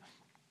glory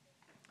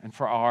and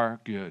for our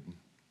good.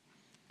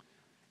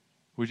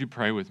 Would you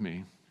pray with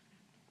me?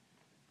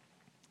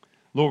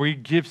 Lord, we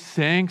give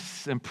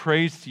thanks and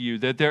praise to you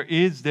that there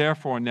is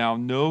therefore now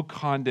no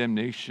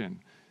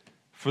condemnation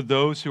for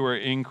those who are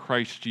in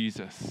Christ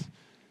Jesus.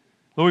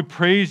 Lord, we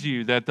praise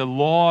you that the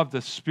law of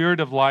the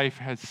Spirit of life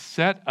has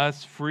set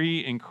us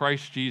free in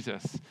Christ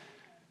Jesus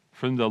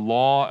from the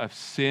law of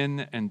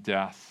sin and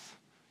death.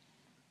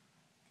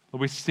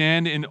 Lord, we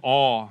stand in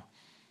awe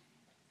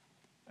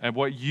at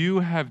what you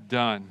have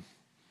done.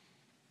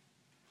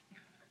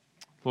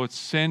 Lord,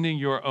 sending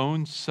your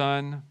own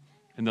Son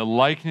in the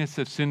likeness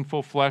of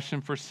sinful flesh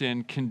and for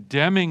sin,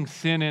 condemning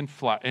sin in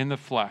the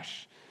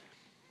flesh,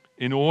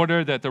 in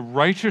order that the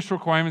righteous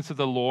requirements of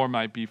the law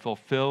might be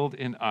fulfilled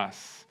in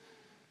us.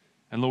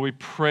 And Lord, we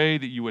pray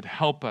that you would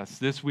help us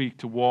this week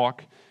to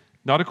walk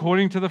not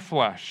according to the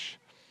flesh,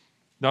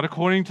 not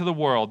according to the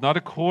world, not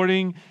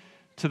according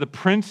to the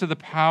prince of the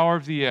power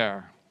of the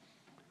air,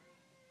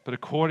 but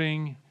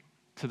according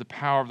to the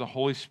power of the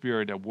Holy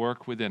Spirit at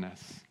work within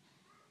us.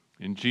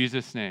 In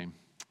Jesus' name,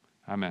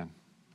 amen.